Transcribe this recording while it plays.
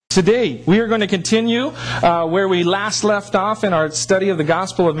Today, we are going to continue where we last left off in our study of the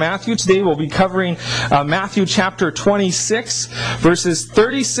Gospel of Matthew. Today, we'll be covering Matthew chapter 26, verses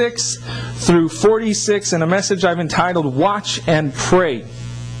 36 through 46, and a message I've entitled, Watch and Pray.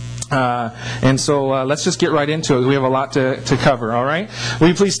 So let's just get right into it. We have a lot to cover, all right? Will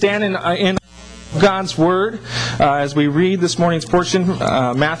you please stand in God's Word as we read this morning's portion,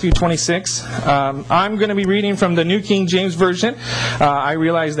 Matthew 26. I'm going to be reading from the New King James Version. I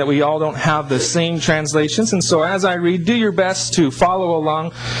realize that we all don't have the same translations, and so as I read, do your best to follow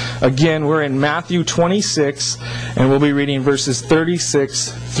along. Again, we're in Matthew 26, and we'll be reading verses 36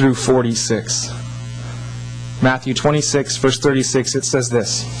 through 46. Matthew 26, verse 36, it says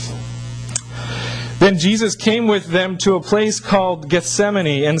this. Then Jesus came with them to a place called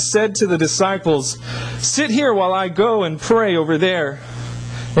Gethsemane and said to the disciples, "Sit here while I go and pray over there."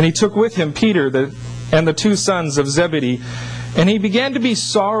 And he took with him Peter and the two sons of Zebedee, and he began to be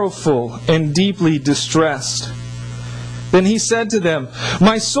sorrowful and deeply distressed. Then he said to them,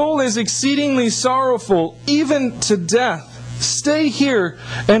 "My soul is exceedingly sorrowful, even to death. Stay here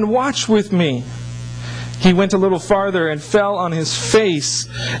and watch with me." He went a little farther and fell on his face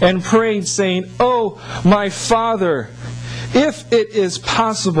and prayed, saying, "Oh, my Father, if it is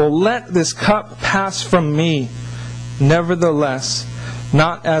possible, let this cup pass from me. Nevertheless,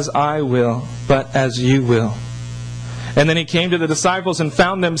 not as I will, but as you will." And then he came to the disciples and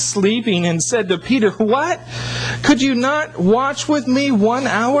found them sleeping and said to Peter, "What? Could you not watch with me 1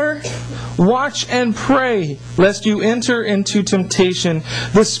 hour? Watch and pray, lest you enter into temptation.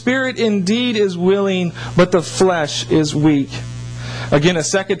 The spirit indeed is willing, but the flesh is weak." Again, a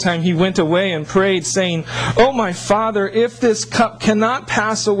second time he went away and prayed, saying, "Oh, my Father, if this cup cannot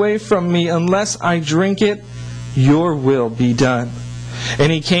pass away from me unless I drink it, your will be done."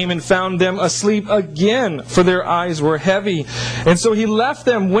 And he came and found them asleep again, for their eyes were heavy. And so he left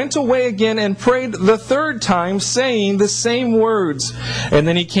them, went away again, and prayed the third time, saying the same words. And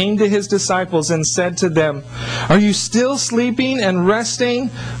then he came to his disciples and said to them, "Are you still sleeping and resting?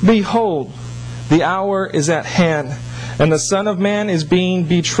 Behold, the hour is at hand, and the Son of Man is being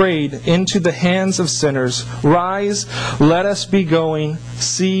betrayed into the hands of sinners. Rise, let us be going.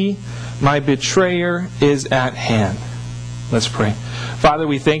 See, my betrayer is at hand." Let's pray. Father,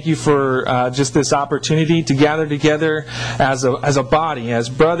 we thank you for just this opportunity to gather together as a body, as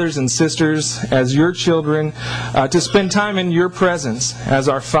brothers and sisters, as your children, to spend time in your presence. As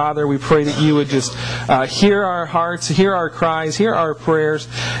our Father, we pray that you would just hear our hearts, hear our cries, hear our prayers.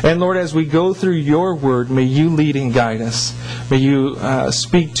 And Lord, as we go through your word, may you lead and guide us. May you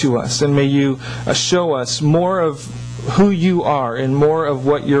speak to us, and may you show us more of who you are and more of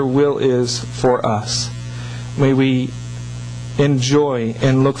what your will is for us. May we enjoy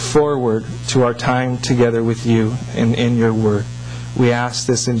and look forward to our time together with you and in your word. We ask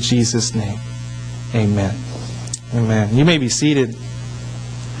this in Jesus' name. Amen. Amen. You may be seated.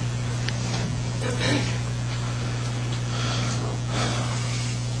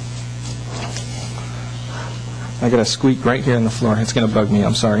 I got a squeak right here on the floor. It's going to bug me.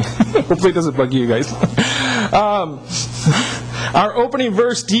 I'm sorry. Hopefully it doesn't bug you guys. Our opening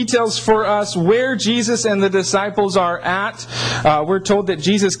verse details for us where Jesus and the disciples are at. We're told that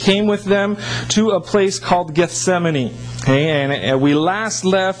Jesus came with them to a place called Gethsemane. Okay, and we last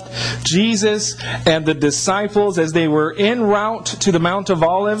left Jesus and the disciples as they were en route to the Mount of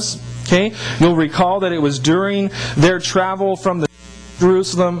Olives. Okay, you'll recall that it was during their travel from the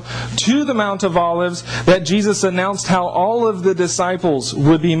Jerusalem to the Mount of Olives that Jesus announced how all of the disciples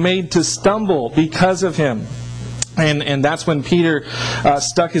would be made to stumble because of him. And that's when Peter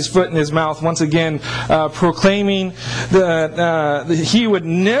stuck his foot in his mouth once again, proclaiming that he would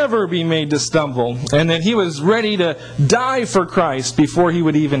never be made to stumble, and that he was ready to die for Christ before he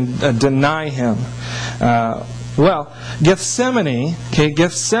would even deny him. Gethsemane,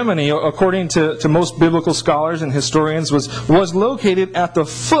 according to most biblical scholars and historians, was located at the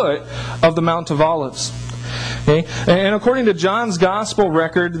foot of the Mount of Olives. Okay? And according to John's Gospel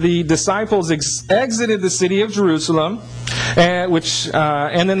record, the disciples exited the city of Jerusalem,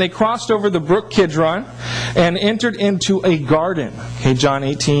 and then they crossed over the brook Kidron and entered into a garden. Okay, John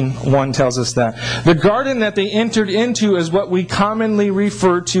 18:1 tells us that. The garden that they entered into is what we commonly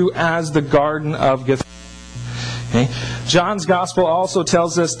refer to as the Garden of Gethsemane. Okay. John's Gospel also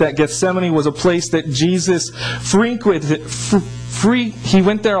tells us that Gethsemane was a place that Jesus frequented. He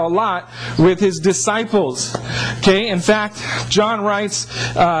went there a lot with his disciples. Okay. In fact, John writes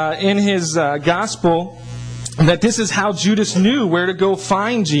in his Gospel that this is how Judas knew where to go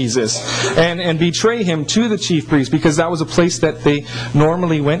find Jesus and betray him to the chief priests, because that was a place that they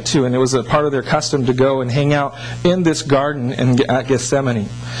normally went to, and it was a part of their custom to go and hang out in this garden at Gethsemane.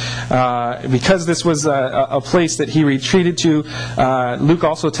 Because this was a place that he retreated to, Luke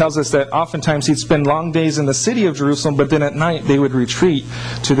also tells us that oftentimes he'd spend long days in the city of Jerusalem, but then at night they would retreat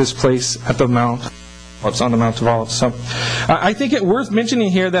to this place at the Mount. It's on the Mount of Olives. So, I think it worth mentioning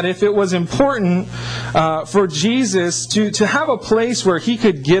here that if it was important for Jesus to have a place where he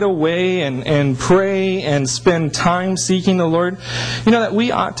could get away and pray and spend time seeking the Lord, that we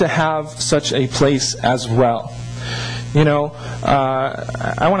ought to have such a place as well.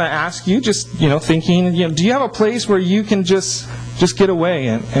 I want to ask you, just thinking, do you have a place where you can just get away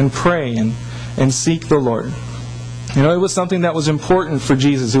and pray and seek the Lord? It was something that was important for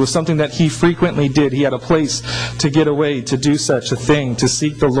Jesus. It was something that he frequently did. He had a place to get away, to do such a thing, to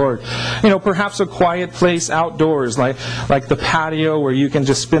seek the Lord. Perhaps a quiet place outdoors, like the patio where you can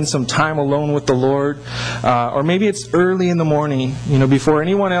just spend some time alone with the Lord. Or maybe it's early in the morning, before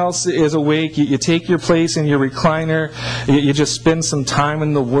anyone else is awake. You take your place in your recliner. You just spend some time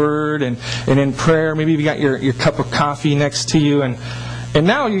in the Word and in prayer. Maybe you got your cup of coffee next to you, and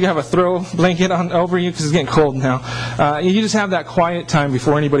now you have a throw blanket over you because it's getting cold now. You just have that quiet time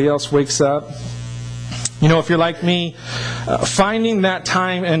before anybody else wakes up. If you're like me, finding that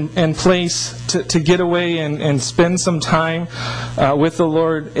time and place to get away and spend some time with the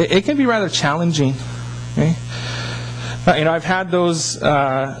Lord, it can be rather challenging. Okay? I've had those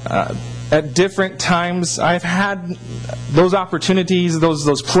at different times. I've had those opportunities,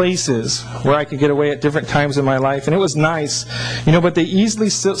 those places where I could get away at different times in my life, and it was nice, but they easily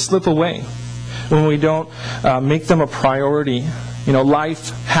slip away when we don't make them a priority.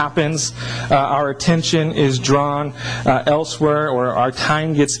 Life happens, our attention is drawn elsewhere, or our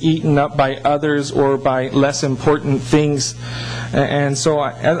time gets eaten up by others or by less important things. And so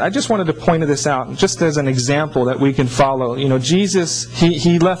I just wanted to point this out, just as an example that we can follow. Jesus,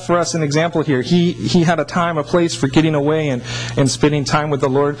 he left for us an example here. He had a time, a place for getting away and spending time with the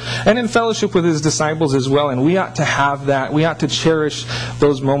Lord, and in fellowship with his disciples as well. And we ought to have that. We ought to cherish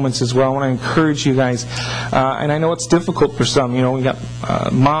those moments as well. I want to encourage you guys. And I know it's difficult for some. We got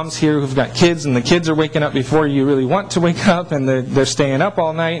moms here who've got kids, and the kids are waking up before you really want to wake up, and they're staying up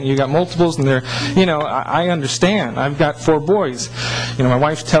all night, and you got multiples, and they're, I understand. I've got 4 boys. My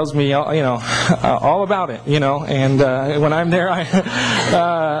wife tells me, all about it, and when I'm there,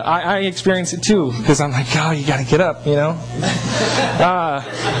 I experience it too, because I'm like, oh, you got to get up,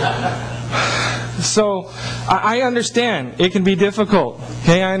 So I understand it can be difficult.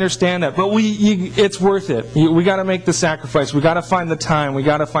 Okay, I understand that, but it's worth it. We got to make the sacrifice. We got to find the time. We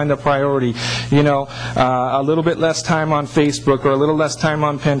got to find the priority. A little bit less time on Facebook, or a little less time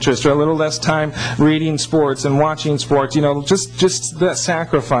on Pinterest, or a little less time reading sports and watching sports. Just that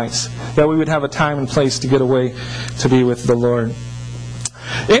sacrifice, that we would have a time and place to get away to be with the Lord.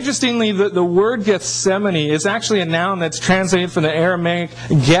 Interestingly, the word Gethsemane is actually a noun that's translated from the Aramaic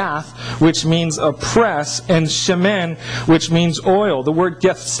gath, which means a press, and shemen, which means oil. The word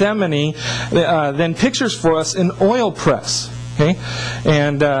Gethsemane then pictures for us an oil press. Okay?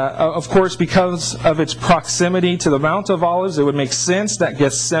 And of course, because of its proximity to the Mount of Olives, it would make sense that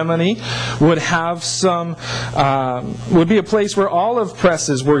Gethsemane would have would be a place where olive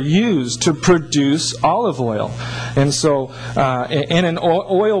presses were used to produce olive oil. And so, in an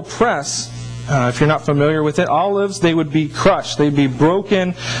oil press, if you're not familiar with it, olives, they would be crushed. They'd be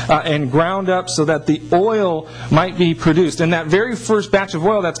broken and ground up so that the oil might be produced. And that very first batch of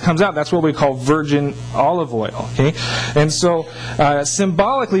oil that comes out, that's what we call virgin olive oil. Okay? And so,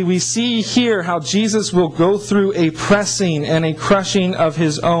 symbolically, we see here how Jesus will go through a pressing and a crushing of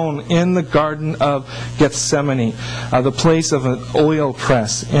his own in the Garden of Gethsemane, the place of an oil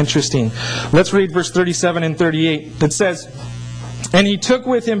press. Interesting. Let's read verse 37 and 38. It says, "And he took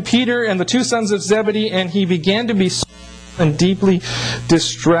with him Peter and the 2 sons of Zebedee, and he began to be sorrowful and deeply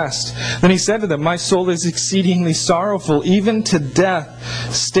distressed. Then he said to them, 'My soul is exceedingly sorrowful, even to death.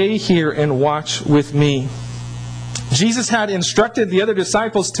 Stay here and watch with me.'" Jesus had instructed the other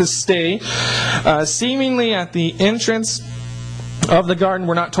disciples to stay, seemingly at the entrance of the garden.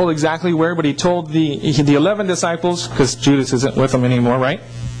 We're not told exactly where, but he told the 11 disciples, because Judas isn't with them anymore, right?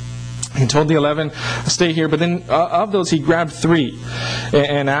 He told the 11, stay here. But then of those, he grabbed 3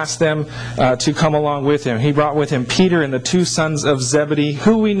 and asked them to come along with him. He brought with him Peter and the 2 sons of Zebedee,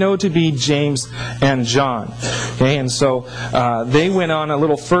 who we know to be James and John. Okay, and so they went on a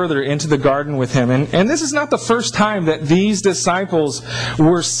little further into the garden with him. And this is not the first time that these disciples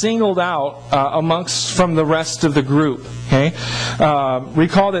were singled out from the rest of the group. Okay,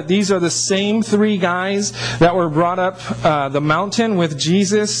 recall that these are the same 3 guys that were brought up the mountain with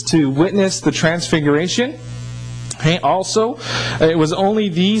Jesus to witness the transfiguration. Okay, also, it was only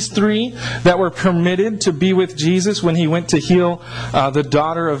these 3 that were permitted to be with Jesus when he went to heal the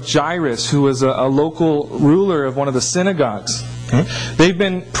daughter of Jairus, who was a local ruler of one of the synagogues. Okay? They've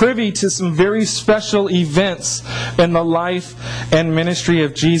been privy to some very special events in the life and ministry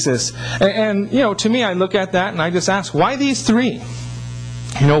of Jesus. And to me, I look at that and I just ask, why these 3?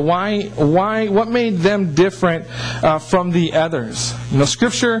 Why? What made them different from the others?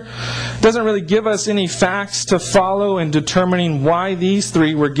 Scripture doesn't really give us any facts to follow in determining why these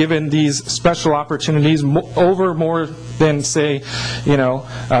 3 were given these special opportunities over more than, say,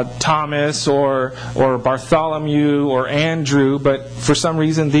 Thomas or Bartholomew or Andrew, but for some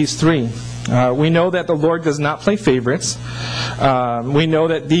reason these 3. We know that the Lord does not play favorites. We know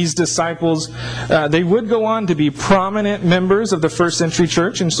that these disciples, they would go on to be prominent members of the first century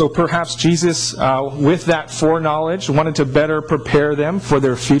church, and so perhaps Jesus, with that foreknowledge, wanted to better prepare them for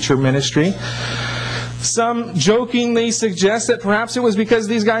their future ministry. Some jokingly suggest that perhaps it was because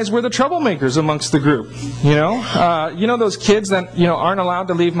these guys were the troublemakers amongst the group. Those kids that aren't allowed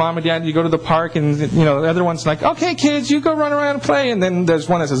to leave mom and dad. You go to the park, and the other one's like, "Okay, kids, you go run around and play." And then there's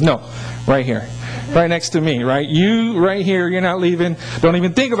one that says, "No, right here, right next to me, right? You right here. You're not leaving. Don't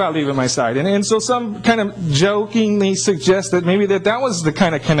even think about leaving my side." And so some kind of jokingly suggest that maybe that was the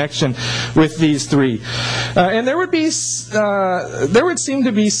kind of connection with these 3. And there would seem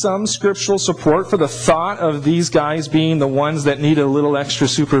to be some scriptural support for the thought of these guys being the ones that need a little extra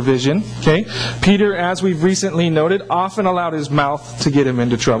supervision. Okay, Peter, as we've recently noted, often allowed his mouth to get him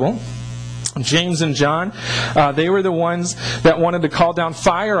into trouble. James and John, they were the ones that wanted to call down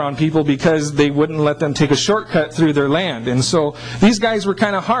fire on people because they wouldn't let them take a shortcut through their land. And so these guys were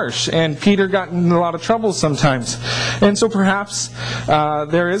kind of harsh, and Peter got in a lot of trouble sometimes. And so perhaps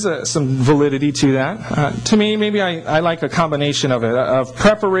there is some validity to that. To me, maybe I like a combination of it, of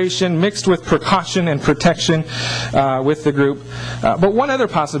preparation mixed with precaution and protection with the group. But one other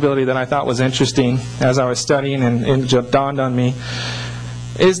possibility that I thought was interesting as I was studying and it dawned on me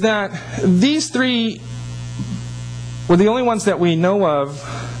is that these 3 were the only ones that we know of,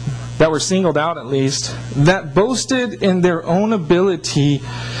 that were singled out at least, that boasted in their own ability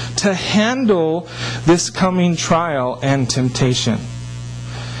to handle this coming trial and temptation.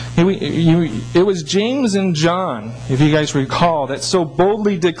 It was James and John, if you guys recall, that so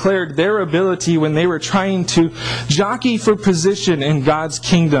boldly declared their ability when they were trying to jockey for position in God's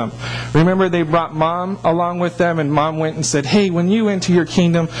kingdom. Remember, they brought Mom along with them, and Mom went and said, "Hey, when you enter your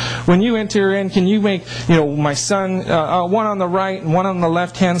kingdom, when you enter in, can you make my son one on the right and one on the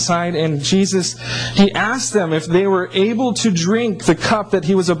left-hand side?" And Jesus, he asked them if they were able to drink the cup that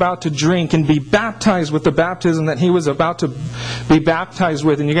he was about to drink and be baptized with the baptism that he was about to be baptized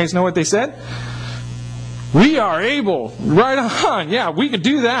with. And you guys know what they said? "We are able." Right on. Yeah, we could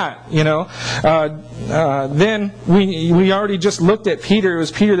do that. Then we already just looked at Peter. It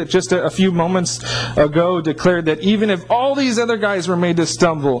was Peter that just a few moments ago declared that even if all these other guys were made to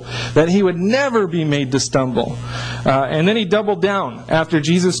stumble, that he would never be made to stumble. And then he doubled down after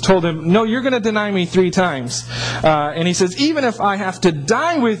Jesus told him, "No, you're going to deny me 3 times." And he says, "Even if I have to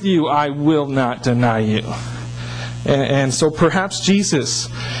die with you, I will not deny you." And so perhaps Jesus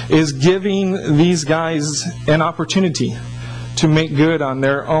is giving these guys an opportunity to make good on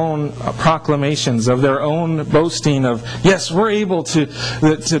their own proclamations, of their own boasting of, yes, we're able to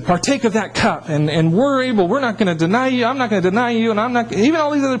partake of that cup, and we're not going to deny you, I'm not going to deny you, and I'm not, even all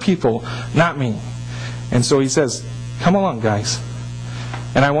these other people, not me. And so he says, come along, guys.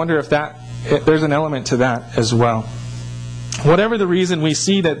 And I wonder if there's an element to that as well. Whatever the reason, we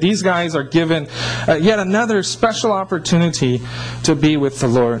see that these guys are given yet another special opportunity to be with the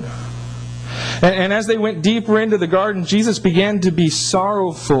Lord. And as they went deeper into the garden, Jesus began to be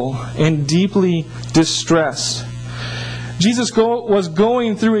sorrowful and deeply distressed. Jesus was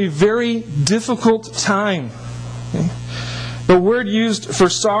going through a very difficult time. Okay? The word used for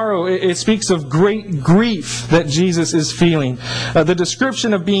sorrow, it speaks of great grief that Jesus is feeling. The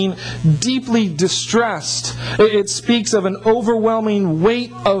description of being deeply distressed, it speaks of an overwhelming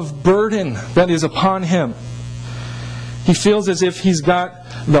weight of burden that is upon him. He feels as if he's got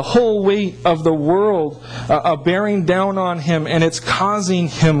the whole weight of the world bearing down on him, and it's causing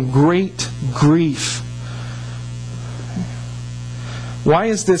him great grief. Why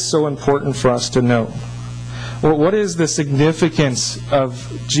is this so important for us to know? Well, what is the significance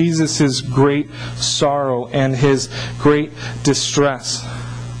of Jesus' great sorrow and his great distress?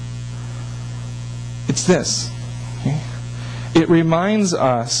 It's this. It reminds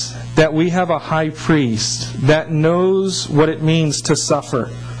us that we have a high priest that knows what it means to suffer.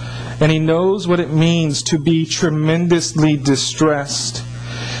 And he knows what it means to be tremendously distressed.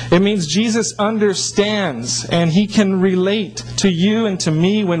 It means Jesus understands and he can relate to you and to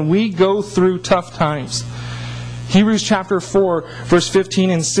me when we go through tough times. Hebrews chapter 4, verse 15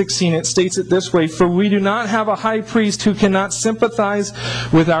 and 16, it states it this way, "For we do not have a high priest who cannot sympathize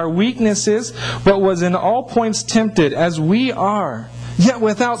with our weaknesses, but was in all points tempted as we are, yet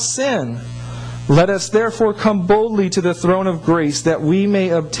without sin. Let us therefore come boldly to the throne of grace, that we may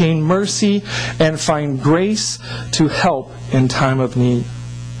obtain mercy and find grace to help in time of need."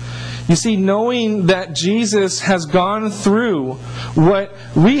 You see, knowing that Jesus has gone through what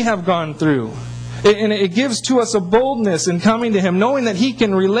we have gone through, and it gives to us a boldness in coming to Him, knowing that He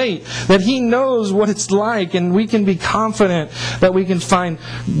can relate, that He knows what it's like, and we can be confident that we can find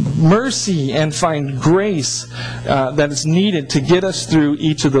mercy and find grace that is needed to get us through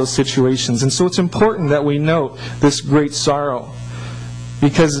each of those situations. And so it's important that we note this great sorrow,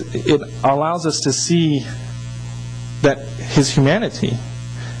 because it allows us to see that His humanity.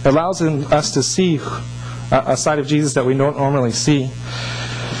 It allows us to see a side of Jesus that we don't normally see.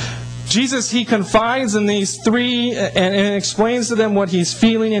 Jesus, He confides in these three and explains to them what He's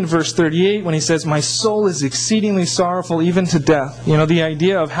feeling in verse 38 when He says, "My soul is exceedingly sorrowful, even to death." You know, the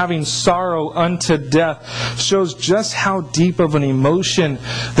idea of having sorrow unto death shows just how deep of an emotion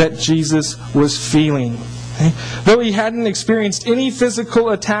that Jesus was feeling. Though He hadn't experienced any physical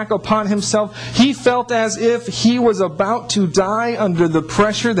attack upon Himself, He felt as if He was about to die under the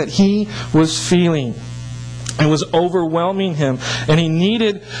pressure that He was feeling. It was overwhelming Him, and He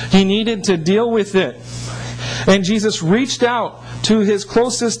needed to deal with it. And Jesus reached out to His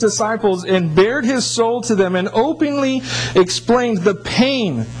closest disciples and bared His soul to them and openly explained the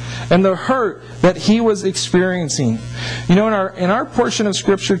pain and the hurt that He was experiencing. You know, in our portion of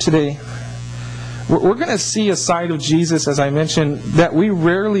Scripture today, we're going to see a side of Jesus, as I mentioned, that we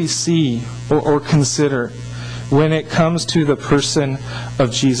rarely see or consider when it comes to the person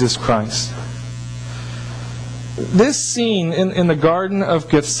of Jesus Christ. This scene in the Garden of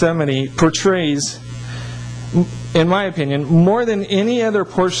Gethsemane portrays, in my opinion, more than any other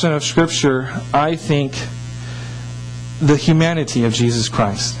portion of Scripture, I think, the humanity of Jesus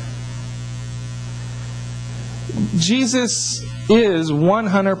Christ. Jesus is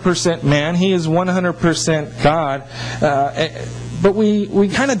 100% man. He is 100% God. But we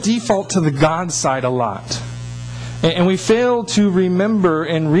kind of default to the God side a lot. And we fail to remember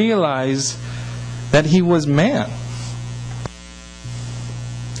and realize that He was man.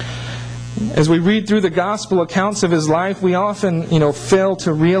 As we read through the gospel accounts of His life, we often, fail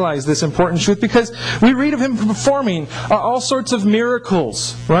to realize this important truth, because we read of Him performing all sorts of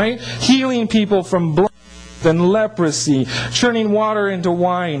miracles, right? Healing people from blood and leprosy, turning water into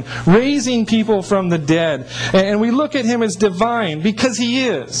wine, raising people from the dead. And we look at Him as divine because He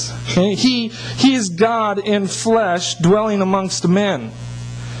is. He is God in flesh dwelling amongst men.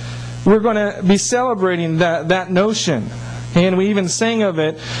 We're going to be celebrating that notion. And we even sang of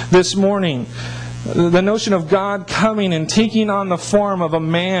it this morning. The notion of God coming and taking on the form of a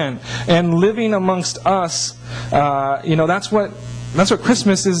man and living amongst us. That's what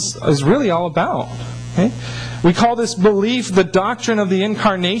Christmas is really all about. Okay? We call this belief the doctrine of the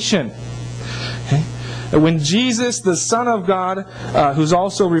incarnation. Okay? When Jesus, the Son of God, who's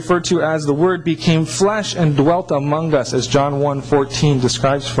also referred to as the Word, became flesh and dwelt among us, as John 1:14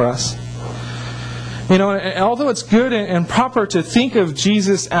 describes for us. Although it's good and proper to think of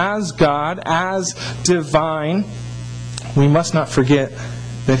Jesus as God, as divine, we must not forget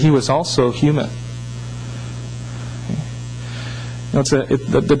that He was also human.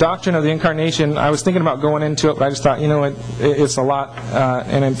 The doctrine of the incarnation, I was thinking about going into it, but I just thought, it's a lot,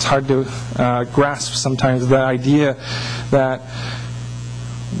 and it's hard to grasp sometimes the idea that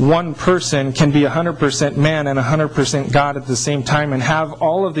one person can be 100% man and 100% God at the same time, and have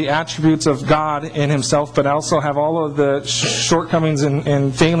all of the attributes of God in Himself, but also have all of the shortcomings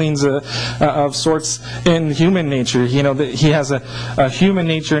and failings of sorts in human nature. He has a human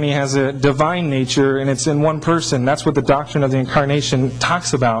nature and He has a divine nature, and it's in one person. That's what the doctrine of the incarnation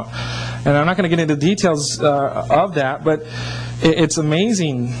talks about. And I'm not going to get into details of that, but it's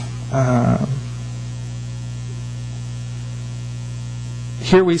amazing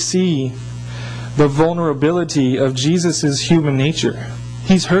here we see the vulnerability of Jesus' human nature.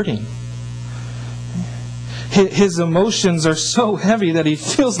 He's hurting. His emotions are so heavy that he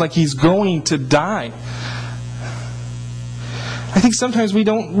feels like he's going to die. I think sometimes we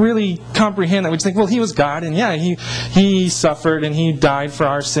don't really comprehend that. We just think, well, he was God, and yeah, he suffered, and he died for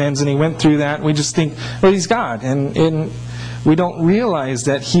our sins, and he went through that. We just think, well, he's God. And we don't realize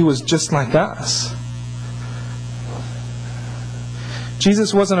that he was just like us.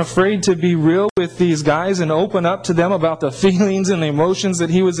 Jesus wasn't afraid to be real with these guys and open up to them about the feelings and the emotions that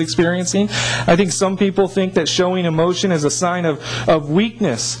he was experiencing. I think some people think that showing emotion is a sign of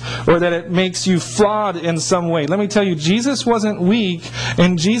weakness, or that it makes you flawed in some way. Let me tell you, Jesus wasn't weak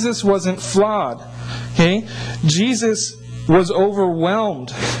and Jesus wasn't flawed. Okay? Jesus was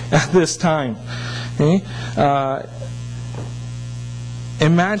overwhelmed at this time. Okay?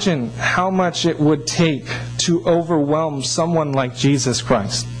 Imagine how much it would take to overwhelm someone like Jesus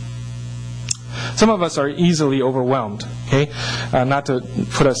Christ. Some of us are easily overwhelmed, okay? Not to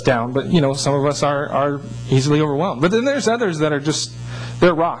put us down, but, some of us are easily overwhelmed. But then there's others that are just,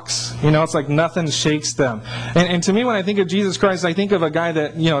 they're rocks. It's like nothing shakes them. And to me, when I think of Jesus Christ, I think of a guy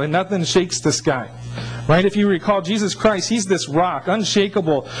that, nothing shakes this guy. Right? If you recall, Jesus Christ, he's this rock,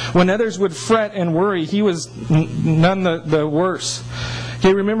 unshakable. When others would fret and worry, he was none the worse.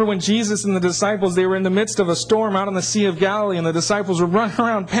 Okay, remember when Jesus and the disciples, they were in the midst of a storm out on the Sea of Galilee, and the disciples were running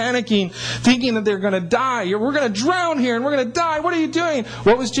around panicking, thinking that they're going to die. We're going to drown here, and we're going to die. What are you doing?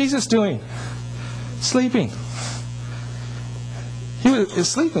 What was Jesus doing? Sleeping. He was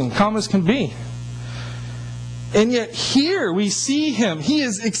sleeping, calm as can be. And yet here we see him. He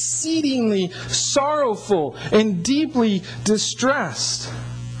is exceedingly sorrowful and deeply distressed.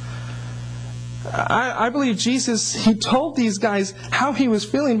 I believe Jesus, he told these guys how he was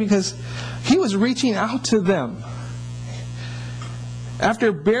feeling because he was reaching out to them.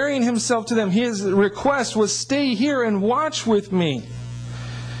 After baring himself to them, his request was, stay here and watch with me.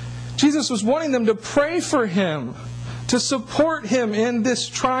 Jesus was wanting them to pray for him, to support him in this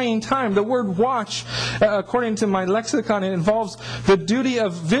trying time. The word watch, according to my lexicon, it involves the duty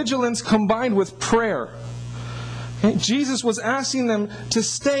of vigilance combined with prayer. Okay? Jesus was asking them to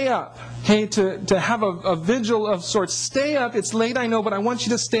stay up, okay? to have a vigil of sorts. Stay up. It's late, I know, but I want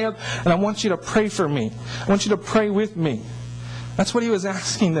you to stay up and I want you to pray for me. I want you to pray with me. That's what he was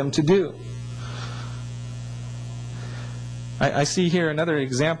asking them to do. I see here another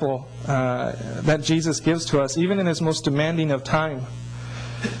example that Jesus gives to us, even in his most demanding of time.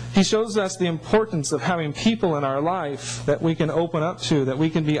 He shows us the importance of having people in our life that we can open up to, that we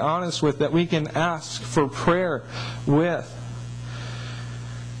can be honest with, that we can ask for prayer with.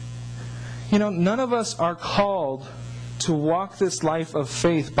 None of us are called to walk this life of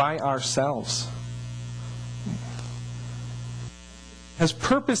faith by ourselves. Has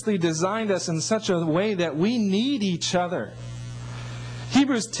purposely designed us in such a way that we need each other.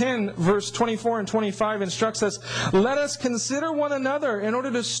 Hebrews 10, verse 24 and 25 instructs us, let us consider one another in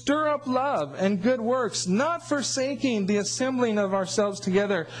order to stir up love and good works, not forsaking the assembling of ourselves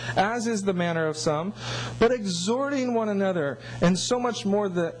together, as is the manner of some, but exhorting one another, and so much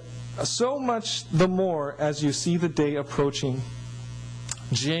the more as you see the day approaching.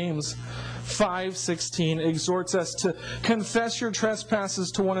 James 5:16 exhorts us to confess your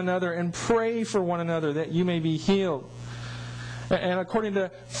trespasses to one another and pray for one another that you may be healed. And according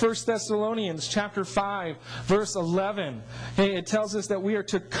to 1 Thessalonians chapter 5, verse 11, it tells us that we are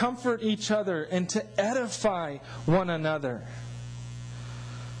to comfort each other and to edify one another.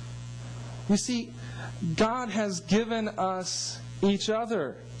 You see, God has given us each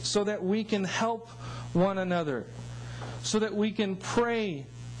other so that we can help one another, so that we can pray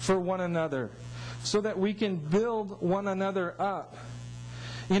for one another, so that we can build one another up.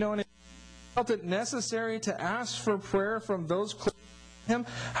 And felt it necessary to ask for prayer from those close to him,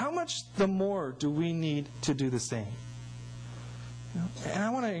 how much the more do we need to do the same? And I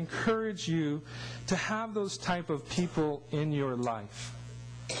want to encourage you to have those type of people in your life.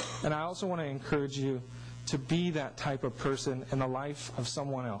 And I also want to encourage you to be that type of person in the life of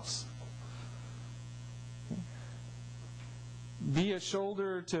someone else. Be a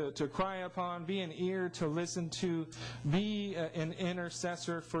shoulder to cry upon, be an ear to listen to, be an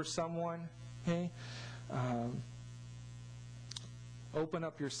intercessor for someone. Okay? Open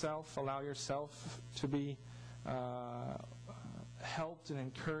up yourself, allow yourself to be helped and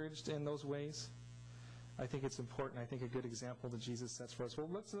encouraged in those ways. I think it's important. I think a good example that Jesus sets for us. Well,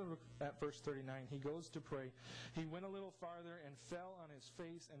 let's look at verse 39. He goes to pray. He went a little farther and fell on his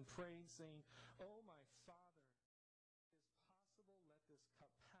face and prayed, saying, "Oh, my Father, if possible, let this cup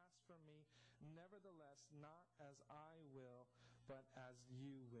pass from me. Nevertheless, not as I will, but as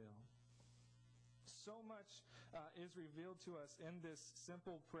you will. So much is revealed to us in this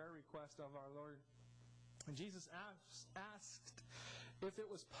simple prayer request of our Lord. And Jesus asked if it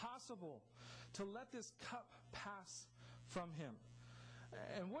was possible to let this cup pass from him.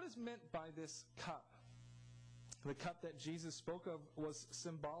 And what is meant by this cup? The cup that Jesus spoke of was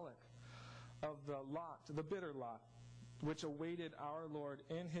symbolic of the lot, the bitter lot, which awaited our Lord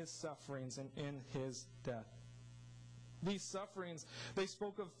in his sufferings and in his death. These sufferings, they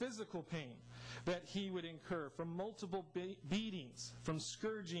spoke of physical pain that he would incur from multiple beatings, from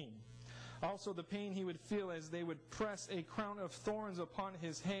scourging. Also the pain he would feel as they would press a crown of thorns upon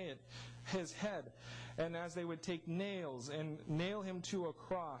his head, and as they would take nails and nail him to a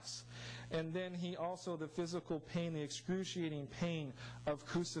cross. And then he also, the physical pain, the excruciating pain of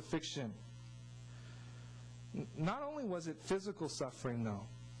crucifixion. Not only was it physical suffering, though,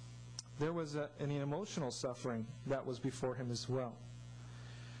 there was an emotional suffering that was before him as well.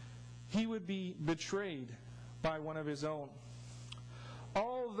 He would be betrayed by one of his own.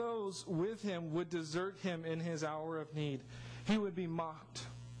 All those with him would desert him in his hour of need. He would be mocked.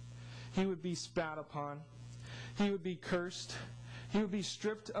 He would be spat upon. He would be cursed. He would be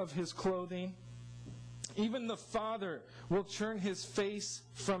stripped of his clothing. Even the Father will turn his face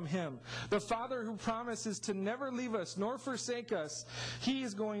from him. The Father who promises to never leave us nor forsake us, he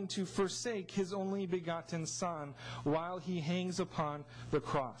is going to forsake his only begotten Son while he hangs upon the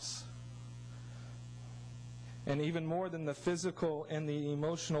cross. And even more than the physical and the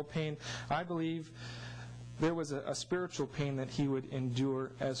emotional pain, I believe there was a spiritual pain that he would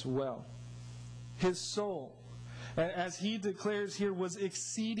endure as well. His soul, as he declares here, was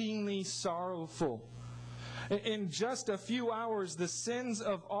exceedingly sorrowful. In just a few hours, the sins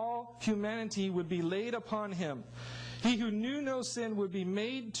of all humanity would be laid upon him. He who knew no sin would be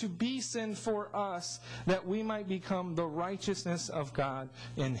made to be sin for us, that we might become the righteousness of God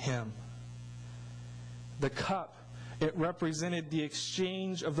in him. The cup, it represented the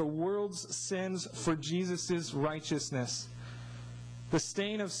exchange of the world's sins for Jesus' righteousness. The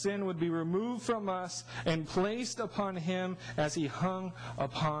stain of sin would be removed from us and placed upon him as he hung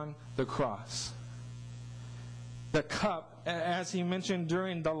upon the cross. The cup, as he mentioned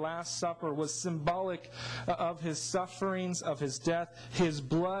during the Last Supper, was symbolic of his sufferings, of his death, his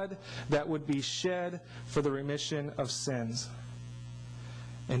blood that would be shed for the remission of sins.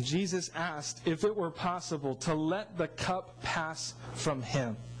 And Jesus asked if it were possible to let the cup pass from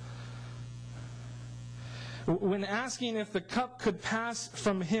him. When asking if the cup could pass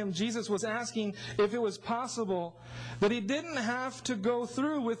from him, Jesus was asking if it was possible that he didn't have to go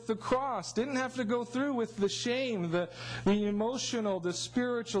through with the cross, didn't have to go through with the shame, the emotional, the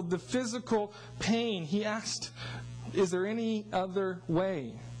spiritual, the physical pain. He asked, is there any other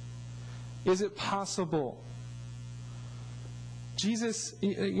way? Is it possible? Jesus,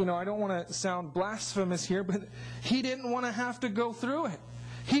 I don't want to sound blasphemous here, but he didn't want to have to go through it.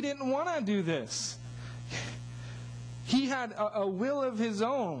 He didn't want to do this. He had a will of his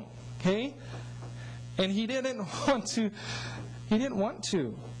own, okay? And he didn't want to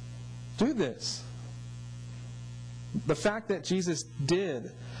do this. The fact that Jesus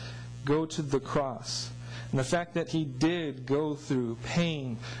did go to the cross, and the fact that he did go through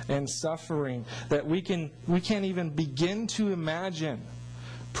pain and suffering that we can't even begin to imagine,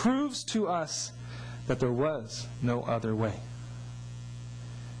 proves to us that there was no other way.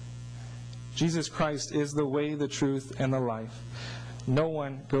 Jesus Christ is the way, the truth, and the life. No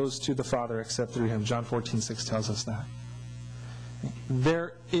one goes to the Father except through him. John 14:6 tells us that.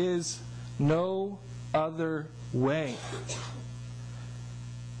 There is no other way.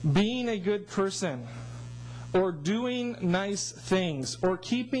 Being a good person, or doing nice things, or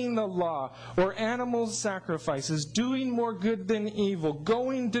keeping the law, or animal sacrifices, doing more good than evil,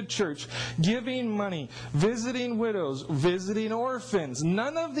 going to church, giving money, visiting widows, visiting orphans,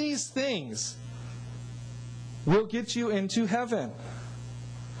 none of these things will get you into heaven.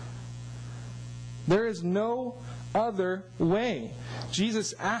 There is no other way.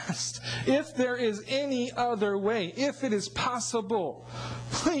 Jesus asked if there is any other way, if it is possible,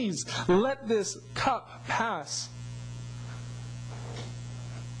 please let this cup pass.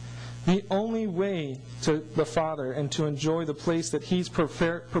 The only way to the Father and to enjoy the place that he's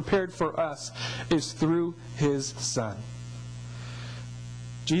prepared for us is through his Son.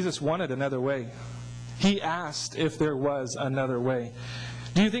 Jesus wanted another way. He asked if there was another way.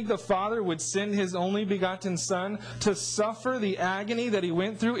 Do you think the Father would send his only begotten Son to suffer the agony that he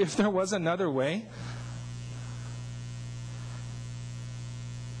went through if there was another way?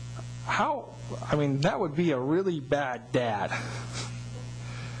 That would be a really bad dad.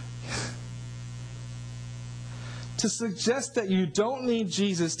 To suggest that you don't need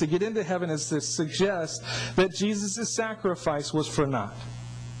Jesus to get into heaven is to suggest that Jesus' sacrifice was for naught.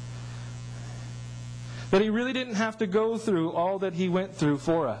 That He really didn't have to go through all that He went through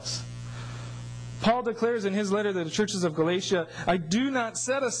for us. Paul declares in his letter to the churches of Galatia, I do not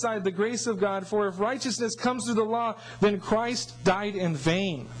set aside the grace of God, for if righteousness comes through the law, then Christ died in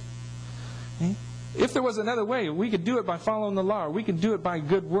vain. If there was another way, we could do it by following the law, or we could do it by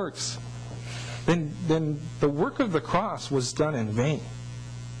good works, then the work of the cross was done in vain.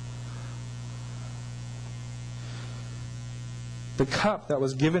 The cup that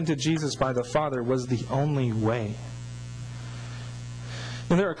was given to Jesus by the Father was the only way.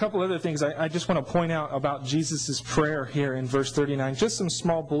 And there are a couple other things I just want to point out about Jesus' prayer here in verse 39. Just some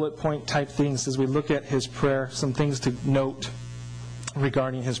small bullet point type things as we look at His prayer, some things to note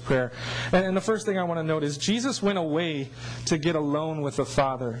regarding His prayer. And the first thing I want to note is Jesus went away to get alone with the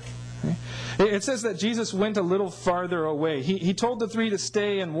Father. It says that Jesus went a little farther away. He told the three to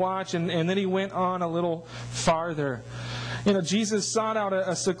stay and watch, and then He went on a little farther. Jesus sought out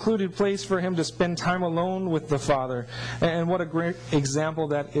a secluded place for Him to spend time alone with the Father. And what a great example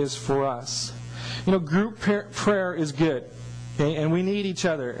that is for us. Group prayer is good. Okay? And we need each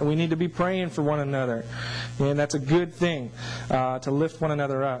other. And we need to be praying for one another. And that's a good thing, to lift one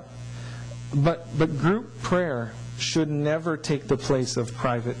another up. But group prayer should never take the place of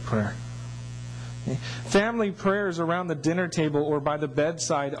private prayer. Okay? Family prayers around the dinner table or by the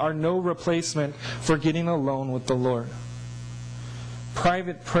bedside are no replacement for getting alone with the Lord.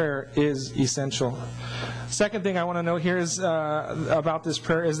 Private prayer is essential. Second thing I want to note here is about this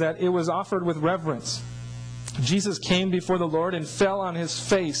prayer is that it was offered with reverence. Jesus came before the Lord and fell on His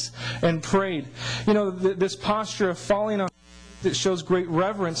face and prayed. This posture of falling on it shows great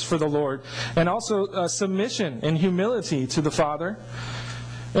reverence for the Lord, and also submission and humility to the Father.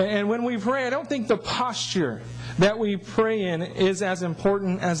 And when we pray, I don't think the posture that we pray in is as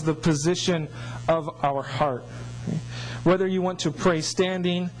important as the position of our heart. Whether you want to pray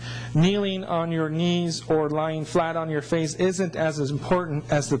standing, kneeling on your knees, or lying flat on your face isn't as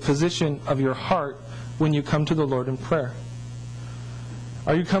important as the position of your heart when you come to the Lord in prayer.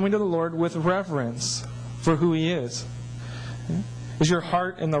 Are you coming to the Lord with reverence for who He is? Is your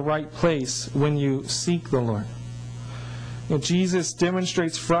heart in the right place when you seek the Lord? Jesus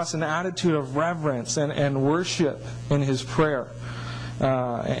demonstrates for us an attitude of reverence and worship in His prayer.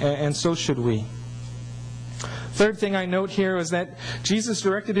 And so should we. Third thing I note here is that Jesus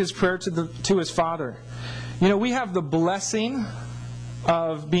directed His prayer to His Father. We have the blessing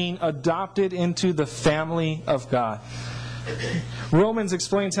of being adopted into the family of God. Romans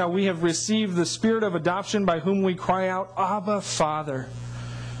explains how we have received the Spirit of adoption by whom we cry out, Abba, Father.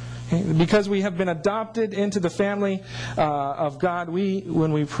 Because we have been adopted into the family of God,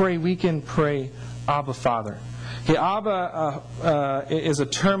 when we pray, we can pray, Abba, Father. Okay, Abba is a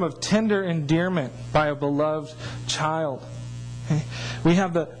term of tender endearment by a beloved child. Okay? We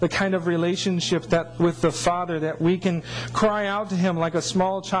have the kind of relationship that with the Father that we can cry out to Him like a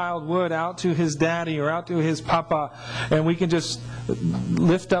small child would out to his daddy or out to his papa, and we can just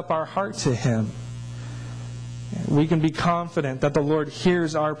lift up our heart to Him. We can be confident that the Lord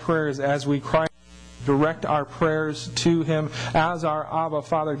hears our prayers as we cry, direct our prayers to Him as our Abba,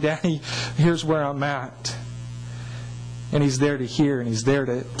 Father, Daddy, here's where I'm at. And He's there to hear, and He's there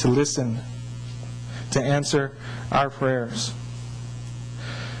to listen, to answer our prayers.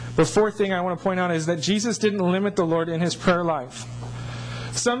 The fourth thing I want to point out is that Jesus didn't limit the Lord in His prayer life.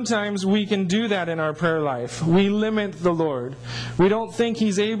 Sometimes we can do that in our prayer life. We limit the Lord. We don't think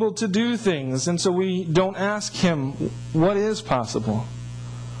He's able to do things, and so we don't ask Him what is possible.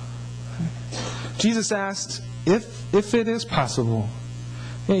 Jesus asked if it is possible.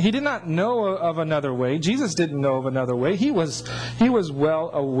 He did not know of another way. Jesus didn't know of another way. He was well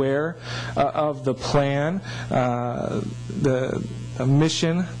aware of the plan, the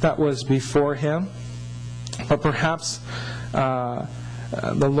mission that was before Him. But perhaps the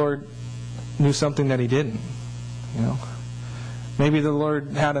Lord knew something that He didn't. Maybe the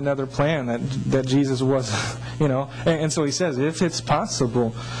Lord had another plan that Jesus was, and so He says, if it's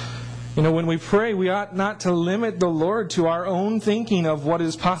possible. When we pray, we ought not to limit the Lord to our own thinking of what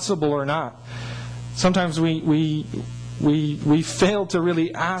is possible or not. Sometimes we fail to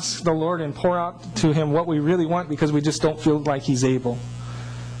really ask the Lord and pour out to Him what we really want because we just don't feel like He's able.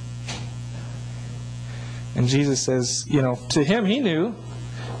 And Jesus says, to Him He knew,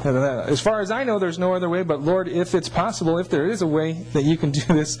 as far as I know, there's no other way, but Lord, if it's possible, if there is a way that you can do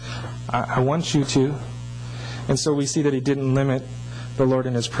this, I want you to. And so we see that He didn't limit the Lord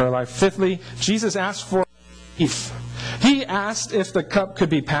in His prayer life. Fifthly, Jesus asked for belief. He he asked if the cup could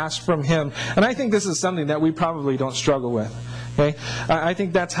be passed from him. And I think this is something that we probably don't struggle with. Okay, I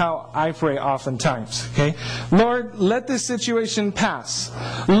think that's how I pray oftentimes. Okay, Lord, let this situation pass.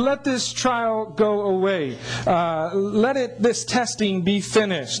 Let this trial go away. This testing be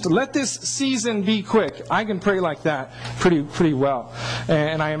finished. Let this season be quick. I can pray like that pretty well,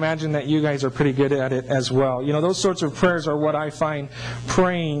 and I imagine that you guys are pretty good at it as well. You know, those sorts of prayers are what I find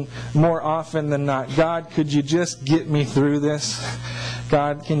praying more often than not. God, could you just get me through this?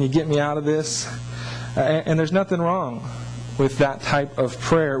 God, can you get me out of this? And there's nothing wrong with that type of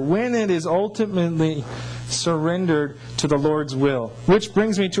prayer when it is ultimately surrendered to the Lord's will. Which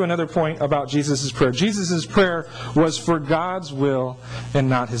brings me to another point about Jesus' prayer. Jesus' prayer was for God's will and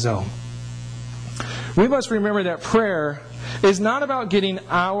not his own. We must remember that prayer is not about getting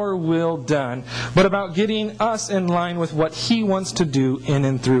our will done, but about getting us in line with what he wants to do in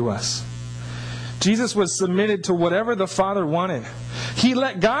and through us. Jesus was submitted to whatever the Father wanted. He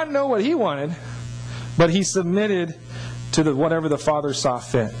let God know what he wanted, but he submitted to whatever the Father saw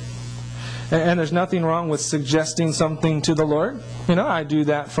fit. And there's nothing wrong with suggesting something to the Lord. You know, I do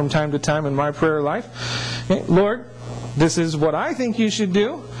that from time to time in my prayer life. Hey, Lord, this is what I think you should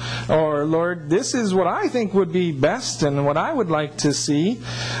do. Or, Lord, this is what I think would be best and what I would like to see.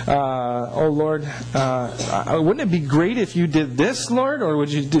 Lord, wouldn't it be great if you did this, Lord? Or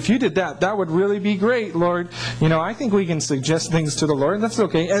if you did that, that would really be great, Lord. You know, I think we can suggest things to the Lord. That's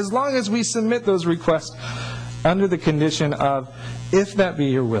okay, as long as we submit those requests under the condition of, if that be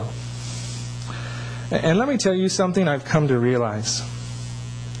your will. And let me tell you something I've come to realize.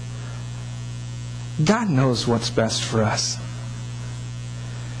 God knows what's best for us.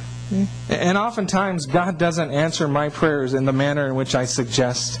 And oftentimes, God doesn't answer my prayers in the manner in which I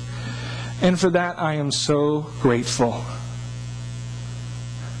suggest. And for that, I am so grateful.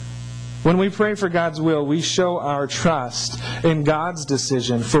 When we pray for God's will, we show our trust in God's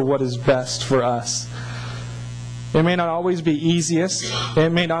decision for what is best for us. It may not always be easiest.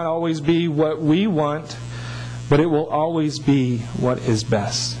 It may not always be what we want. But it will always be what is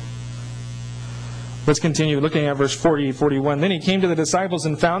best. Let's continue looking at verse 40, 41. Then he came to the disciples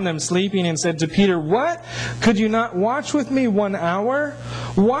and found them sleeping and said to Peter, "What? Could you not watch with me 1 hour?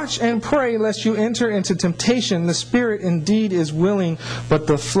 Watch and pray lest you enter into temptation. The spirit indeed is willing, but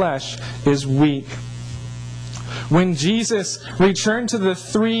the flesh is weak." When Jesus returned to the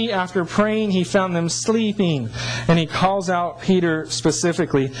three after praying, he found them sleeping. And he calls out Peter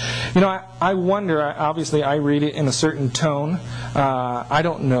specifically. You know, I wonder, obviously I read it in a certain tone. I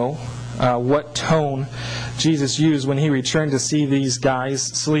don't know what tone Jesus used when he returned to see these guys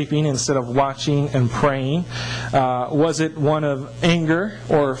sleeping instead of watching and praying. Was it one of anger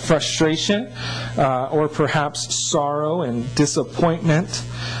or frustration or perhaps sorrow and disappointment?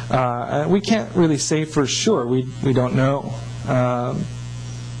 We can't really say for sure. We don't know.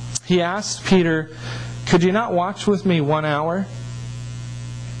 He asked Peter, "Could you not watch with me 1 hour?"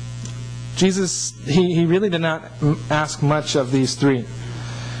 Jesus, he really did not ask much of these three.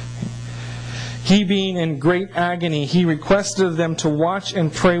 He being in great agony, he requested of them to watch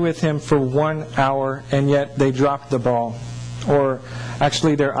and pray with him for 1 hour, and yet they dropped the ball. Or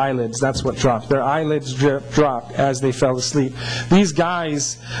actually their eyelids, that's what dropped. Their eyelids dropped as they fell asleep. These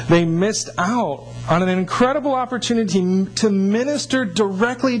guys, they missed out on an incredible opportunity to minister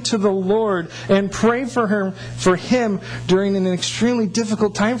directly to the Lord and pray for him during an extremely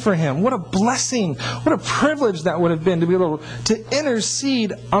difficult time for him. What a blessing, what a privilege that would have been to be able to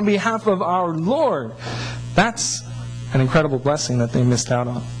intercede on behalf of our Lord. That's an incredible blessing that they missed out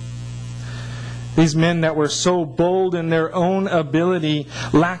on. These men that were so bold in their own ability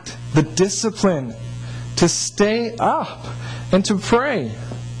lacked the discipline to stay up and to pray.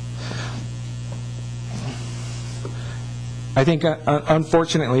 I think,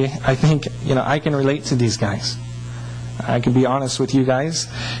 unfortunately, I can relate to these guys. I can be honest with you guys.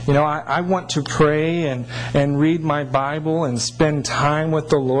 You know, I want to pray and read my Bible and spend time with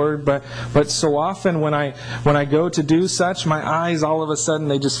the Lord, but so often when I go to do such, my eyes all of a sudden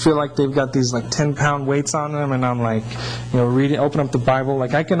they just feel like they've got these like 10-pound weights on them, and I'm like, open up the Bible.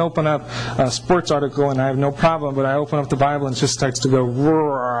 Like I can open up a sports article and I have no problem, but I open up the Bible and it just starts to go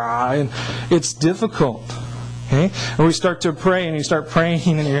roar, and it's difficult. Okay, and we start to pray, and you start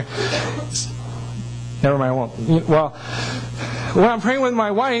praying, and you're. Never mind, I won't. Well, when I'm praying with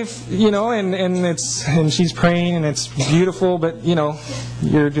my wife, and she's praying, and it's beautiful, but,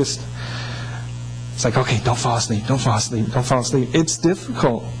 you're just, it's like, okay, don't fall asleep. It's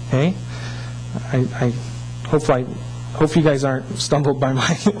difficult, okay? I hope you guys aren't stumbled by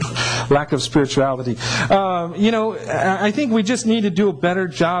my lack of spirituality. I think we just need to do a better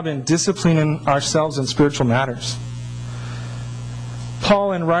job in disciplining ourselves in spiritual matters.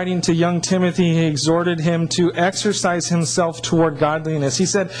 Paul, in writing to young Timothy, he exhorted him to exercise himself toward godliness. He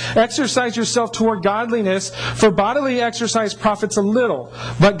said, exercise yourself toward godliness, for bodily exercise profits a little,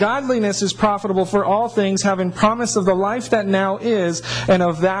 but godliness is profitable for all things, having promise of the life that now is and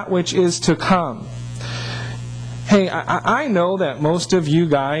of that which is to come. Hey, I know that most of you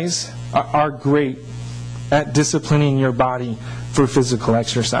guys are great at disciplining your body for physical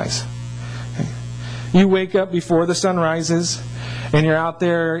exercise. You wake up before the sun rises, and you're out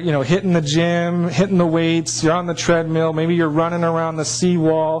there, hitting the gym, hitting the weights, you're on the treadmill, maybe you're running around the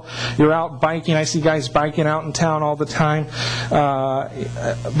seawall, you're out biking. I see guys biking out in town all the time.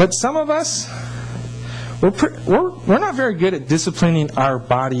 But some of us, we're not very good at disciplining our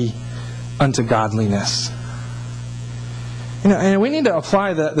body unto godliness. And we need to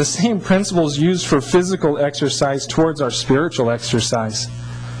apply the same principles used for physical exercise towards our spiritual exercise.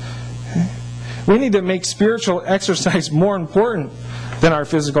 We need to make spiritual exercise more important than our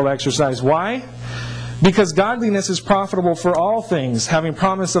physical exercise. Why? Because godliness is profitable for all things, having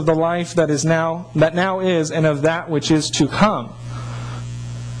promise of the life that now is, and of that which is to come.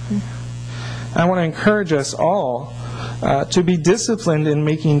 I want to encourage us all to be disciplined in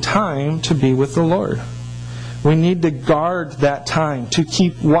making time to be with the Lord. We need to guard that time, to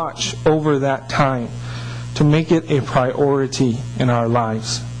keep watch over that time, to make it a priority in our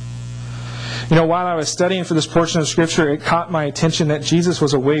lives. While I was studying for this portion of Scripture, it caught my attention that Jesus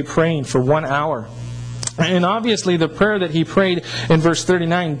was away praying for 1 hour. And obviously the prayer that he prayed in verse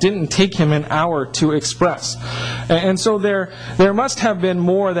 39 didn't take him an hour to express. And so there must have been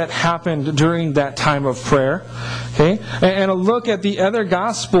more that happened during that time of prayer. Okay? And a look at the other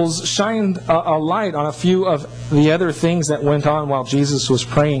Gospels shined a light on a few of the other things that went on while Jesus was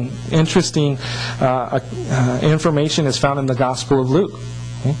praying. Interesting information is found in the Gospel of Luke.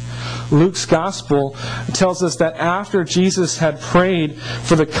 Okay? Luke's Gospel tells us that after Jesus had prayed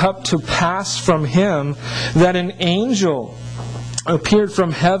for the cup to pass from him, that an angel appeared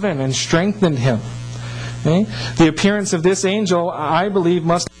from heaven and strengthened him. Okay? The appearance of this angel, I believe,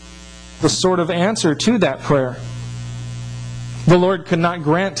 must be the sort of answer to that prayer. The Lord could not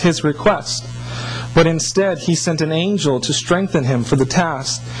grant his request, but instead he sent an angel to strengthen him for the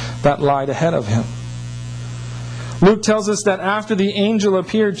task that lied ahead of him. Luke tells us that after the angel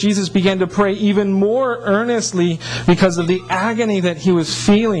appeared, Jesus began to pray even more earnestly because of the agony that he was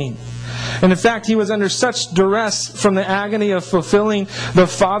feeling. And in fact, he was under such duress from the agony of fulfilling the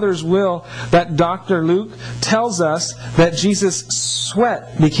Father's will that Dr. Luke tells us that Jesus'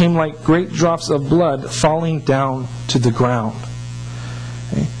 sweat became like great drops of blood falling down to the ground.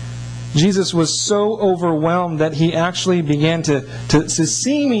 Okay? Jesus was so overwhelmed that he actually began to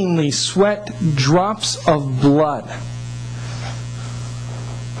seemingly sweat drops of blood.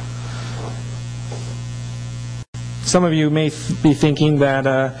 Some of you may be thinking that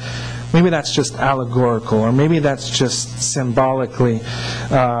maybe that's just allegorical, or maybe that's just symbolically.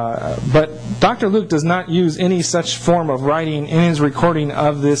 But Dr. Luke does not use any such form of writing in his recording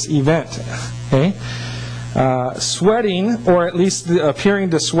of this event. Okay? Sweating, or at least appearing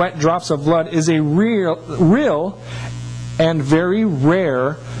to sweat drops of blood, is a real and very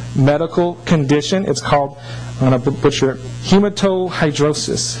rare medical condition. It's called, I'm going to butcher it,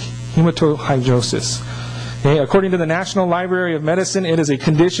 hematohydrosis. Hematohydrosis. Okay, according to the National Library of Medicine, it is a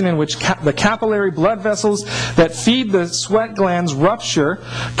condition in which the capillary blood vessels that feed the sweat glands rupture,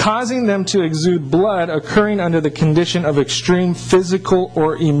 causing them to exude blood, occurring under the condition of extreme physical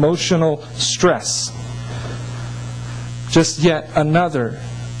or emotional stress. Just yet another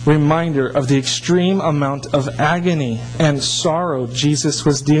reminder of the extreme amount of agony and sorrow Jesus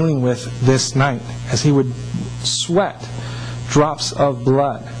was dealing with this night as he would sweat drops of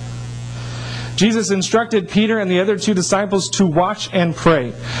blood. Jesus instructed Peter and the other two disciples to watch and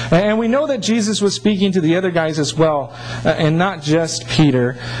pray. And we know that Jesus was speaking to the other guys as well, and not just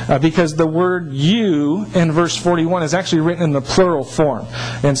Peter, because the word you in verse 41 is actually written in the plural form.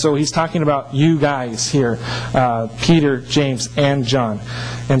 And so he's talking about you guys here, Peter, James, and John.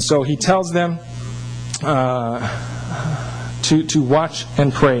 And so he tells them to watch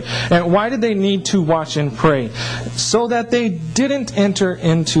and pray. And why did they need to watch and pray? So that they didn't enter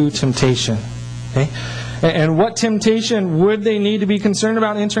into temptation. Okay? And what temptation would they need to be concerned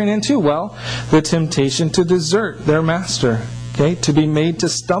about entering into? Well, the temptation to desert their master. Okay? To be made to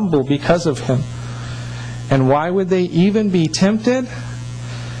stumble because of him. And why would they even be tempted?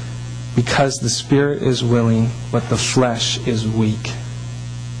 Because the spirit is willing, but the flesh is weak.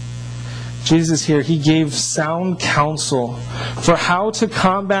 Jesus here, he gave sound counsel for how to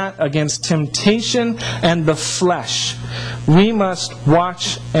combat against temptation and the flesh. We must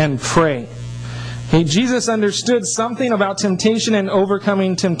watch and pray. Jesus understood something about temptation and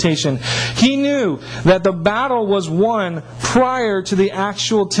overcoming temptation. He knew that the battle was won prior to the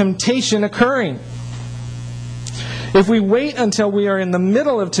actual temptation occurring. If we wait until we are in the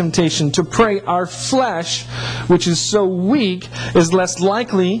middle of temptation to pray, our flesh, which is so weak, is less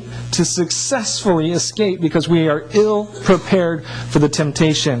likely to successfully escape because we are ill prepared for the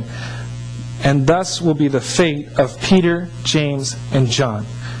temptation. And thus will be the fate of Peter, James, and John.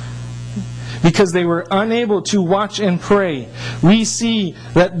 Because they were unable to watch and pray, we see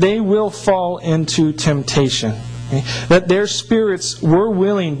that they will fall into temptation. That their spirits were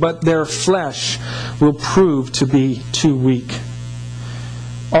willing, but their flesh will prove to be too weak.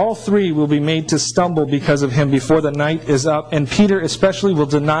 All three will be made to stumble because of him before the night is up, and Peter especially will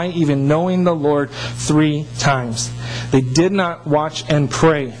deny even knowing the Lord 3 times. They did not watch and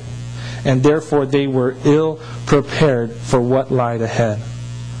pray, and therefore they were ill prepared for what lied ahead.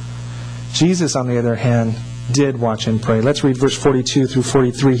 Jesus, on the other hand, did watch and pray. Let's read verse 42 through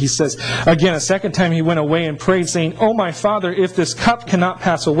 43. He says, again, a second time he went away and prayed, saying, "O my Father, if this cup cannot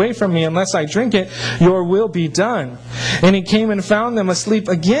pass away from me unless I drink it, your will be done." And he came and found them asleep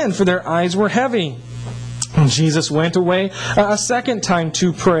again, for their eyes were heavy. And Jesus went away a second time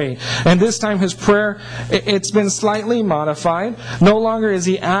to pray. And this time his prayer, it's been slightly modified. No longer is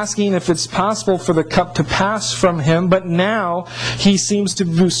he asking if it's possible for the cup to pass from him, but now he seems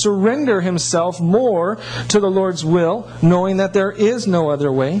to surrender himself more to the Lord's will, knowing that there is no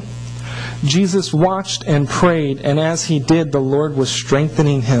other way. Jesus watched and prayed, and as he did, the Lord was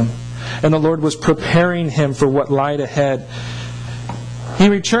strengthening him, and the Lord was preparing him for what lied ahead. He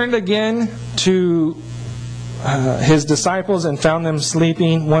returned again to his disciples and found them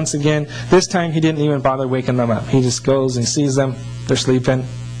sleeping once again. This time he didn't even bother waking them up. He just goes and sees them. They're sleeping.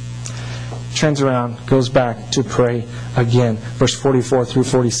 Turns around, goes back to pray again. Verse 44 through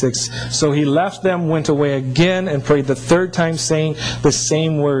 46. So he left them, went away again, and prayed the third time, saying the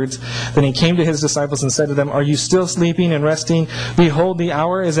same words. Then he came to his disciples and said to them, "Are you still sleeping and resting? Behold, the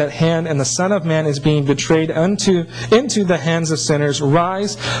hour is at hand, and the Son of Man is being betrayed into the hands of sinners.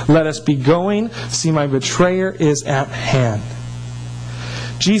 Rise, let us be going. See, my betrayer is at hand."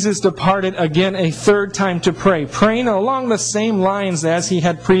 Jesus departed again a third time to pray, praying along the same lines as he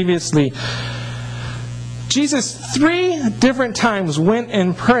had previously. Jesus 3 different times went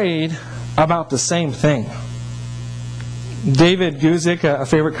and prayed about the same thing. David Guzik, a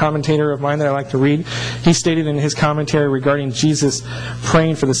favorite commentator of mine that I like to read, he stated in his commentary regarding Jesus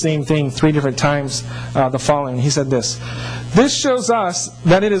praying for the same thing 3 different times the following. He said this: "This shows us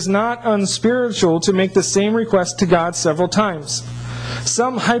that it is not unspiritual to make the same request to God several times.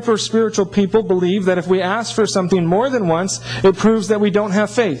 Some hyper-spiritual people believe that if we ask for something more than once, it proves that we don't have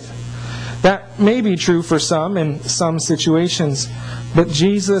faith. That may be true for some in some situations, but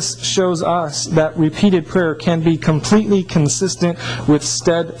Jesus shows us that repeated prayer can be completely consistent with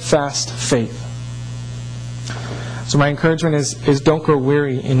steadfast faith." So my encouragement is don't grow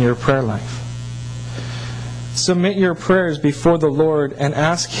weary in your prayer life. Submit your prayers before the Lord and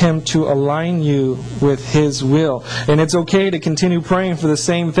ask Him to align you with His will. And it's okay to continue praying for the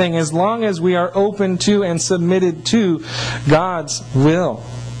same thing as long as we are open to and submitted to God's will.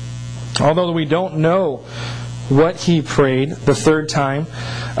 Although we don't know what he prayed the third time,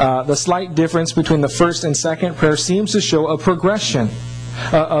 the slight difference between the first and second prayer seems to show a progression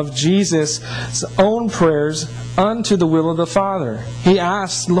of Jesus' own prayers unto the will of the Father. He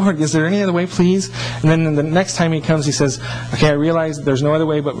asks, "Lord, is there any other way, please?" And then the next time he comes, he says, "Okay, I realize there's no other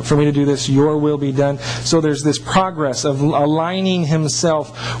way, but for me to do this, your will be done." So there's this progress of aligning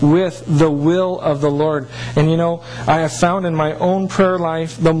himself with the will of the Lord. And I have found in my own prayer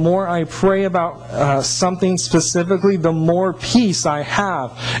life, the more I pray about something specifically, the more peace I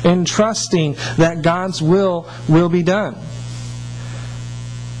have in trusting that God's will be done.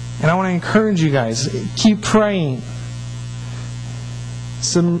 And I want to encourage you guys, keep praying.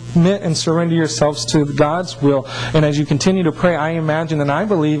 Submit and surrender yourselves to God's will. And as you continue to pray, I imagine and I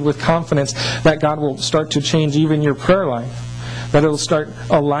believe with confidence that God will start to change even your prayer life. That it will start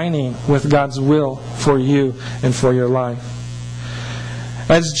aligning with God's will for you and for your life.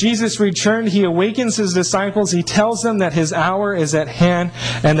 As Jesus returned, He awakens His disciples. He tells them that His hour is at hand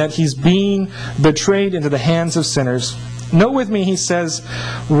and that He's being betrayed into the hands of sinners. Note with me, He says,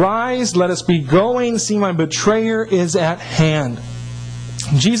 "Rise, let us be going. See, my betrayer is at hand."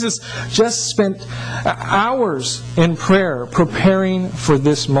 Jesus just spent hours in prayer preparing for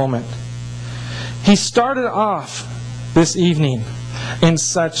this moment. He started off this evening in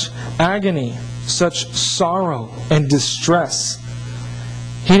such agony, such sorrow and distress.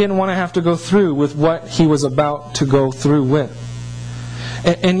 He didn't want to have to go through with what He was about to go through with.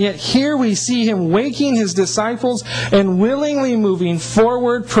 And yet here we see him waking his disciples and willingly moving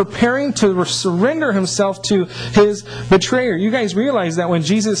forward, preparing to surrender himself to his betrayer. You guys realize that when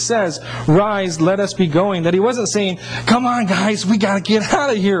Jesus says, "Rise, let us be going," that he wasn't saying, "Come on guys, we got to get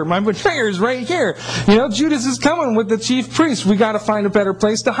out of here. My betrayer is right here. Judas is coming with the chief priests. We got to find a better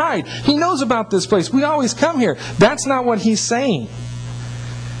place to hide. He knows about this place. We always come here." That's not what he's saying.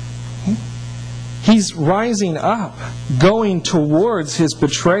 He's rising up, going towards his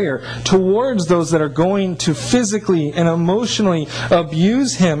betrayer, towards those that are going to physically and emotionally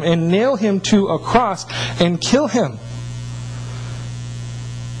abuse him and nail him to a cross and kill him.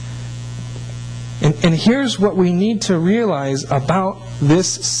 And here's what we need to realize about this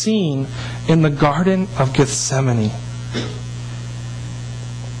scene in the Garden of Gethsemane.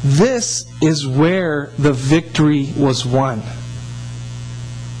 This is where the victory was won.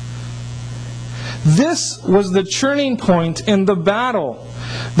 This was the turning point in the battle.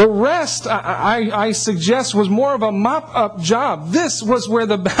 The rest, I suggest, was more of a mop-up job. This was where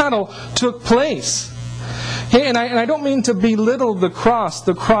the battle took place. Okay, and I don't mean to belittle the cross.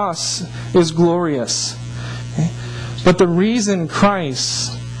 The cross is glorious. Okay? But the reason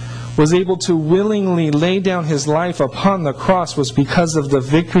Christ was able to willingly lay down his life upon the cross was because of the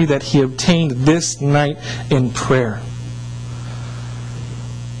victory that he obtained this night in prayer.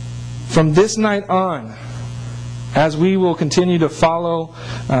 From this night on, as we will continue to follow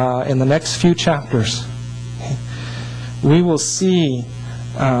in the next few chapters, we will see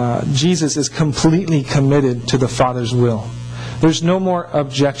Jesus is completely committed to the Father's will. There's no more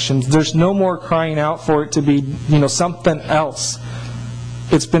objections. There's no more crying out for it to be, something else.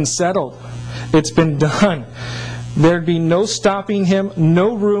 It's been settled. It's been done. There'd be no stopping him,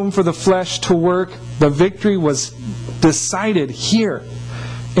 no room for the flesh to work. The victory was decided here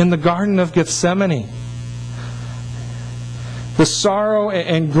in the Garden of Gethsemane. The sorrow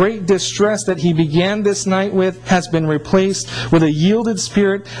and great distress that he began this night with has been replaced with a yielded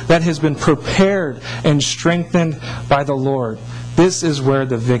spirit that has been prepared and strengthened by the Lord. This is where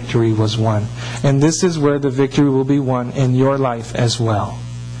the victory was won. And this is where the victory will be won in your life as well.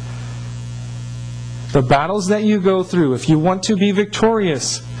 The battles that you go through, if you want to be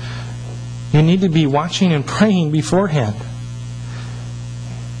victorious, you need to be watching and praying beforehand.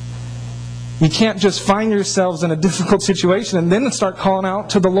 You can't just find yourselves in a difficult situation and then start calling out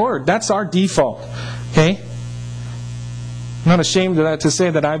to the Lord. That's our default. Okay? I'm not ashamed of that to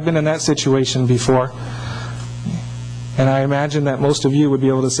say that I've been in that situation before. And I imagine that most of you would be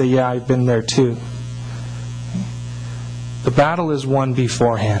able to say, yeah, I've been there too. The battle is won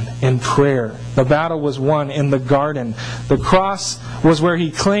beforehand in prayer. The battle was won in the garden. The cross was where he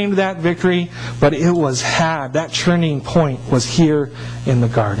claimed that victory, but it was had. That turning point was here in the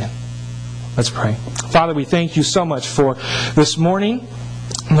garden. Let's pray. Father, we thank you so much for this morning.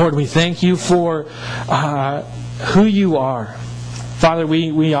 Lord, we thank you for who you are. Father,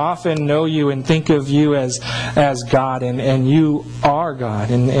 we often know you and think of you as God, and you are God.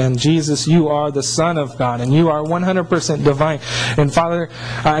 And Jesus, you are the Son of God, and you are 100% divine. And Father,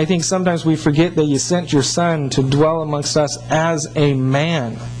 I think sometimes we forget that you sent your Son to dwell amongst us as a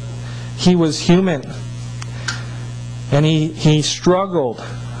man. He was human. And he struggled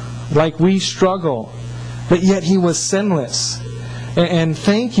like we struggle, but yet he was sinless. And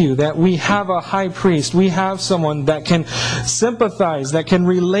thank you that we have a high priest. We have someone that can sympathize, that can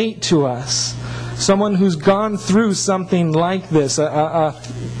relate to us. Someone who's gone through something like this, a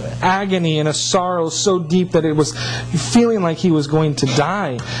agony and a sorrow so deep that it was feeling like he was going to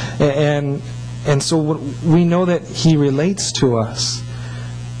die. And so we know that he relates to us.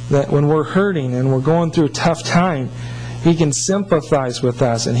 That when we're hurting and we're going through a tough time, he can sympathize with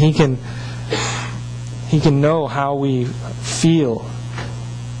us, and he can know how we feel.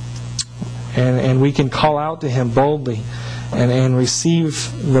 And we can call out to him boldly and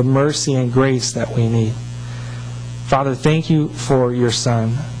receive the mercy and grace that we need. Father, thank you for your Son.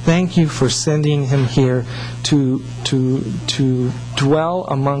 Thank you for sending him here to dwell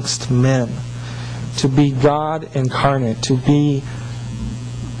amongst men, to be God incarnate, to be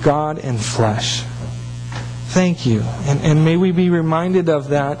God in flesh. Thank you. And may we be reminded of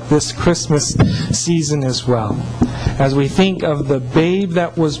that this Christmas season as well. As we think of the babe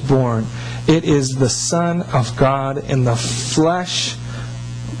that was born, it is the Son of God in the flesh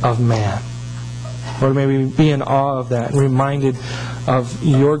of man. Lord, may we be in awe of that and reminded of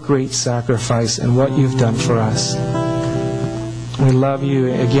your great sacrifice and what you've done for us. We love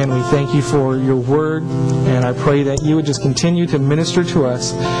you. Again, we thank you for your word, and I pray that you would just continue to minister to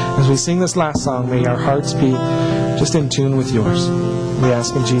us. As we sing this last song, may our hearts be just in tune with yours. We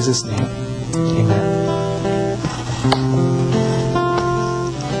ask in Jesus' name. Amen.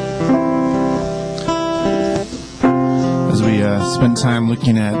 spent time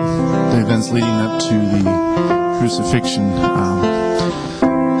looking at the events leading up to the crucifixion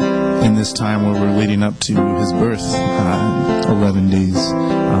in this time where we're leading up to his birth, 11 days.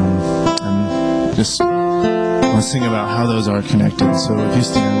 And just want to sing about how those are connected. So if you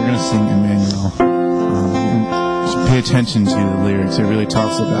stand, we're going to sing Emmanuel. Just pay attention to the lyrics. It really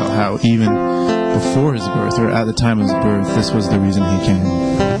talks about how even before his birth, or at the time of his birth, this was the reason he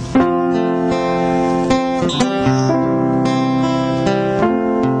came.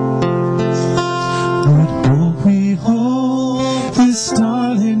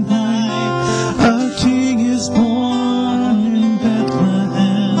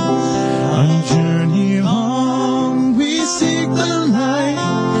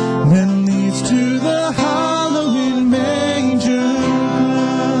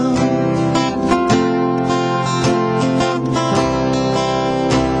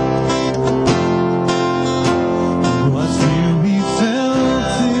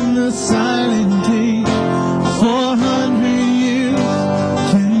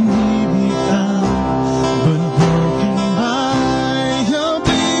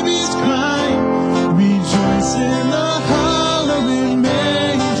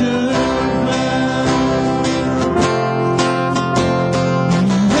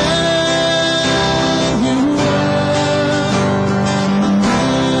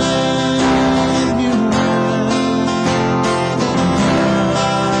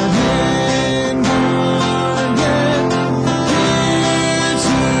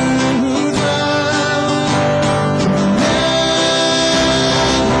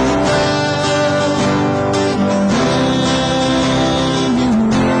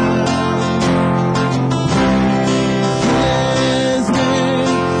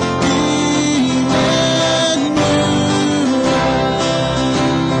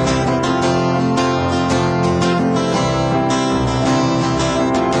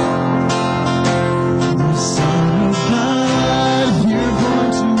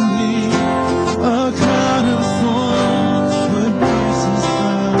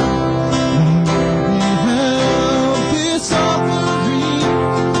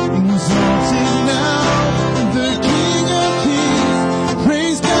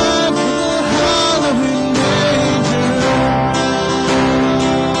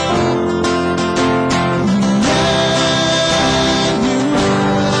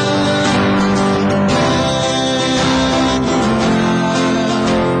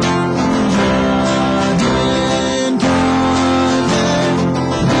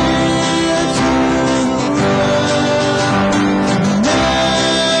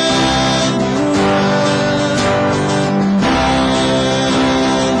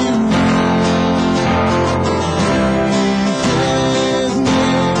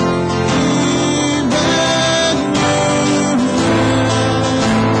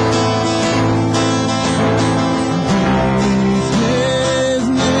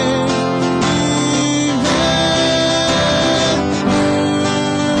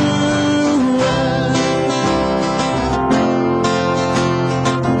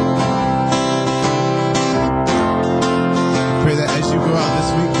 Pray that as you go out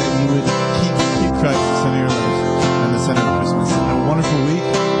this week,